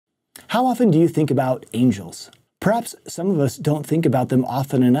How often do you think about angels? Perhaps some of us don't think about them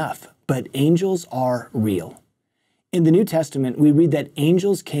often enough, but angels are real. In the New Testament, we read that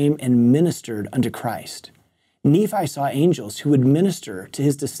angels came and ministered unto Christ. Nephi saw angels who would minister to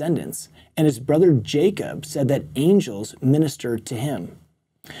his descendants, and his brother Jacob said that angels ministered to him.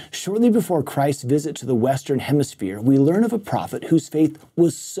 Shortly before Christ's visit to the Western Hemisphere, we learn of a prophet whose faith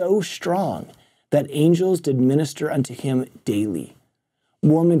was so strong that angels did minister unto him daily.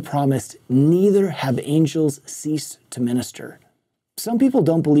 Mormon promised, "Neither have angels ceased to minister." Some people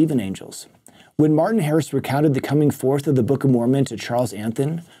don't believe in angels. When Martin Harris recounted the coming forth of the Book of Mormon to Charles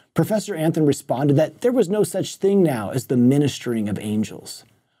Anthon, Professor Anthon responded that there was no such thing now as the ministering of angels.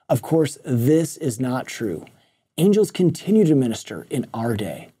 Of course, this is not true. Angels continue to minister in our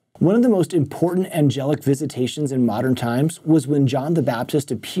day. One of the most important angelic visitations in modern times was when John the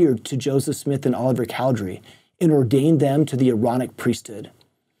Baptist appeared to Joseph Smith and Oliver Cowdery and ordained them to the Aaronic priesthood.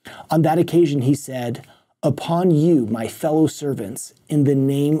 On that occasion, he said, "Upon you, my fellow servants, in the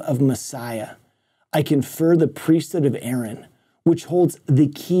name of Messiah, I confer the priesthood of Aaron, which holds the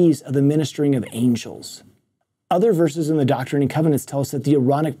keys of the ministering of angels." Other verses in the Doctrine and Covenants tell us that the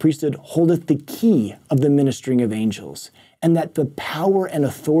Aaronic priesthood holdeth the key of the ministering of angels, and that the power and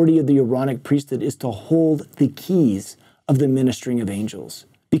authority of the Aaronic priesthood is to hold the keys of the ministering of angels.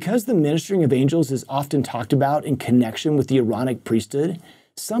 Because the ministering of angels is often talked about in connection with the Aaronic priesthood,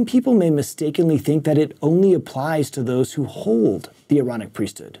 some people may mistakenly think that it only applies to those who hold the Aaronic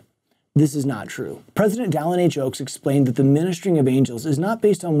priesthood. This is not true. President Dallin H. Oaks explained that the ministering of angels is not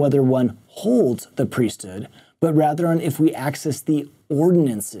based on whether one holds the priesthood, but rather on if we access the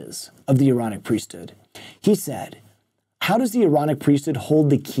ordinances of the Aaronic priesthood. He said, "How does the Aaronic priesthood hold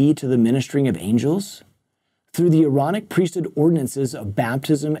the key to the ministering of angels? Through the Aaronic priesthood ordinances of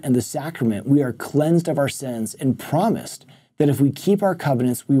baptism and the sacrament, we are cleansed of our sins and promised that if we keep our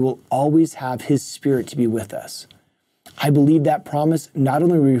covenants, we will always have His Spirit to be with us. I believe that promise not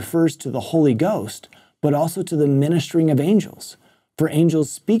only refers to the Holy Ghost, but also to the ministering of angels. For angels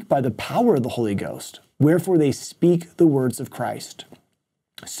speak by the power of the Holy Ghost, wherefore they speak the words of Christ.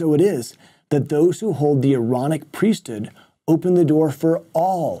 So it is that those who hold the Aaronic priesthood open the door for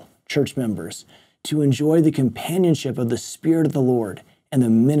all church members to enjoy the companionship of the Spirit of the Lord and the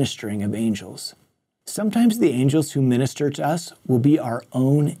ministering of angels. Sometimes the angels who minister to us will be our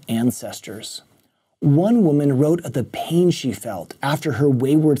own ancestors. One woman wrote of the pain she felt after her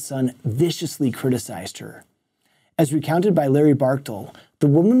wayward son viciously criticized her. As recounted by Larry Barkdale, the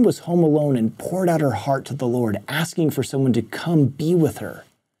woman was home alone and poured out her heart to the Lord, asking for someone to come be with her.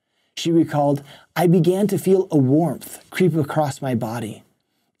 She recalled, "I began to feel a warmth creep across my body.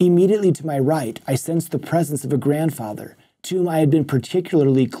 Immediately to my right, I sensed the presence of a grandfather, to whom I had been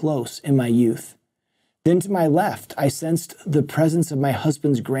particularly close in my youth. Then to my left, I sensed the presence of my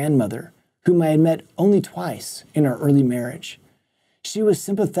husband's grandmother, whom I had met only twice in our early marriage. She was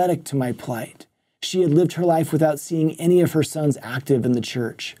sympathetic to my plight. She had lived her life without seeing any of her sons active in the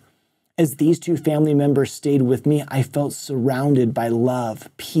church. As these two family members stayed with me, I felt surrounded by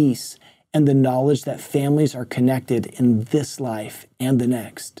love, peace, and the knowledge that families are connected in this life and the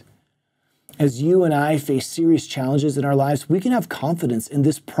next. As you and I face serious challenges in our lives, we can have confidence in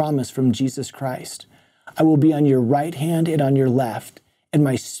this promise from Jesus Christ. I will be on your right hand and on your left, and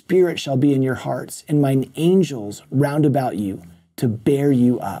my spirit shall be in your hearts, and mine angels round about you to bear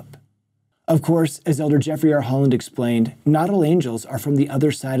you up." Of course, as Elder Jeffrey R. Holland explained, not all angels are from the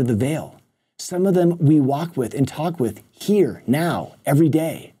other side of the veil. Some of them we walk with and talk with here, now, every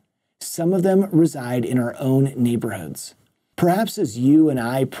day. Some of them reside in our own neighborhoods. Perhaps as you and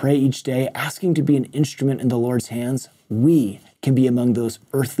I pray each day, asking to be an instrument in the Lord's hands, we can be among those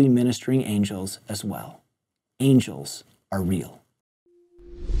earthly ministering angels as well. Angels are real.